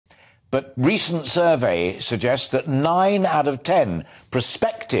But recent survey suggests that 9 out of 10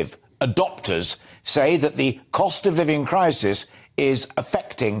 prospective adopters say that the cost of living crisis is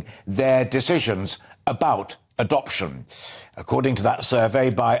affecting their decisions about adoption. According to that survey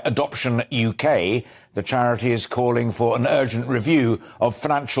by AdoptionUK, the charity is calling for an urgent review of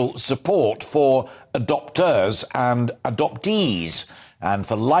financial support for adopters and adoptees and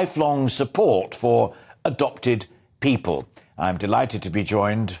for lifelong support for adopted people. I'm delighted to be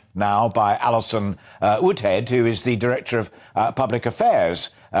joined now by Alison Woodhead, who is the Director of Public Affairs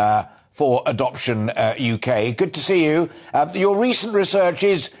for AdoptionUK. Good to see you. Your recent research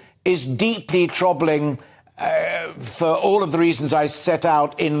is deeply troubling for all of the reasons I set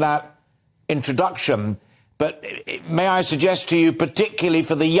out in that introduction. But may I suggest to you, particularly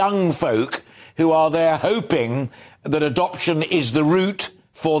for the young folk who are there hoping that adoption is the route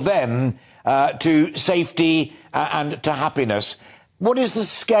for them to safety and to happiness. What is the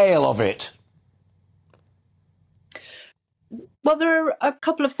scale of it? Well, there are a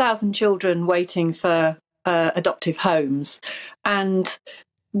couple of thousand children waiting for adoptive homes. And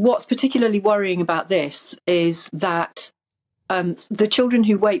what's particularly worrying about this is that the children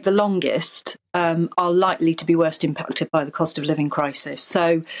who wait the longest are likely to be worst impacted by the cost of living crisis. So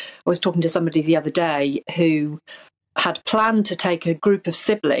I was talking to somebody the other day who had planned to take a group of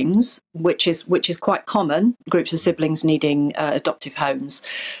siblings, which is quite common, groups of siblings needing adoptive homes,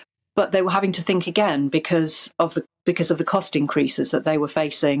 but they were having to think again because of the cost increases that they were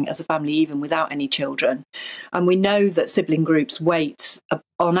facing as a family, even without any children. And we know that sibling groups wait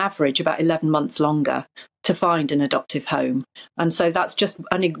on average about 11 months longer to find an adoptive home. And so that's just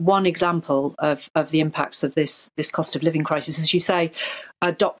one example of the impacts of this cost of living crisis. As you say,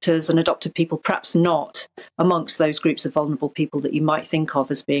 adopters and adopted people perhaps not amongst those groups of vulnerable people that you might think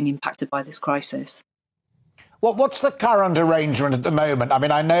of as being impacted by this crisis. Well, what's the current arrangement at the moment? I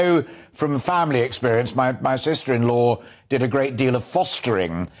mean, I know from family experience, my sister-in-law did a great deal of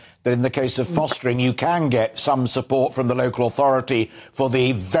fostering, that in the case of fostering, you can get some support from the local authority for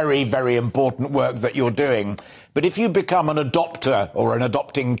the very, very important work that you're doing. But if you become an adopter or an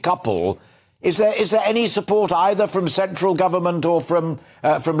adopting couple, is there any support either from central government or from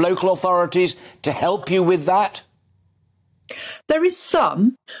local authorities to help you with that? There is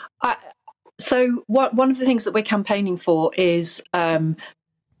some. So one of the things that we're campaigning for is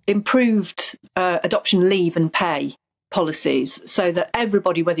improved adoption leave and pay policies, so that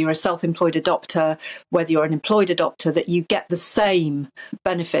everybody, whether you're a self-employed adopter, whether you're an employed adopter, that you get the same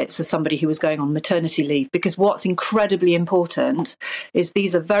benefits as somebody who is going on maternity leave. Because what's incredibly important is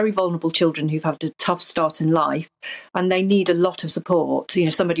these are very vulnerable children who've had a tough start in life and they need a lot of support. You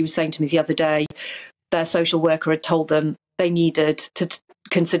know, somebody was saying to me the other day, their social worker had told them they needed to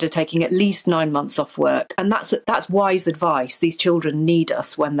consider taking at least 9 months off work, and that's wise advice. These children need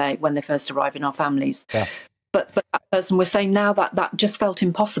us when they first arrive in our families. Yeah. But that person was saying now that just felt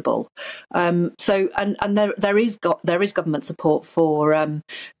impossible. So there is government support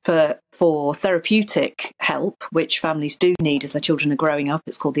for therapeutic help, which families do need as their children are growing up.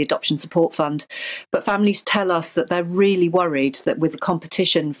 It's called the Adoption Support Fund. But families tell us that they're really worried that with the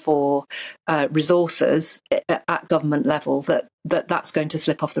competition for resources at government level, that's going to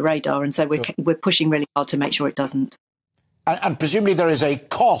slip off the radar. And so we're pushing really hard to make sure it doesn't. And presumably there is a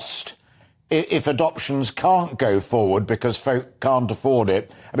cost if adoptions can't go forward because folk can't afford it.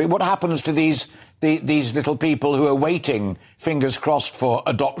 I mean, what happens to these little people who are waiting, fingers crossed, for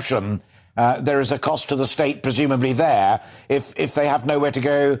adoption? There is a cost to the state, presumably, there, if they have nowhere to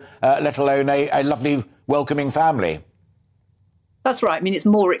go, let alone a lovely, welcoming family. That's right. I mean, it's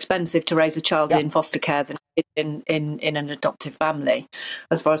more expensive to raise a child in foster care than in an adoptive family,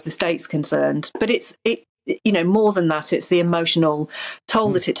 as far as the state's concerned. But more than that, it's the emotional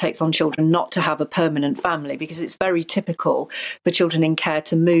toll that it takes on children not to have a permanent family, because it's very typical for children in care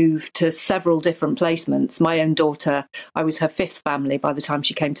to move to several different placements. My own daughter, I was her 5th family by the time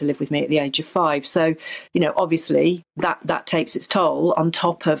she came to live with me at the age of 5. So, obviously that takes its toll on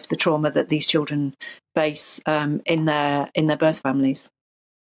top of the trauma that these children face in their birth families.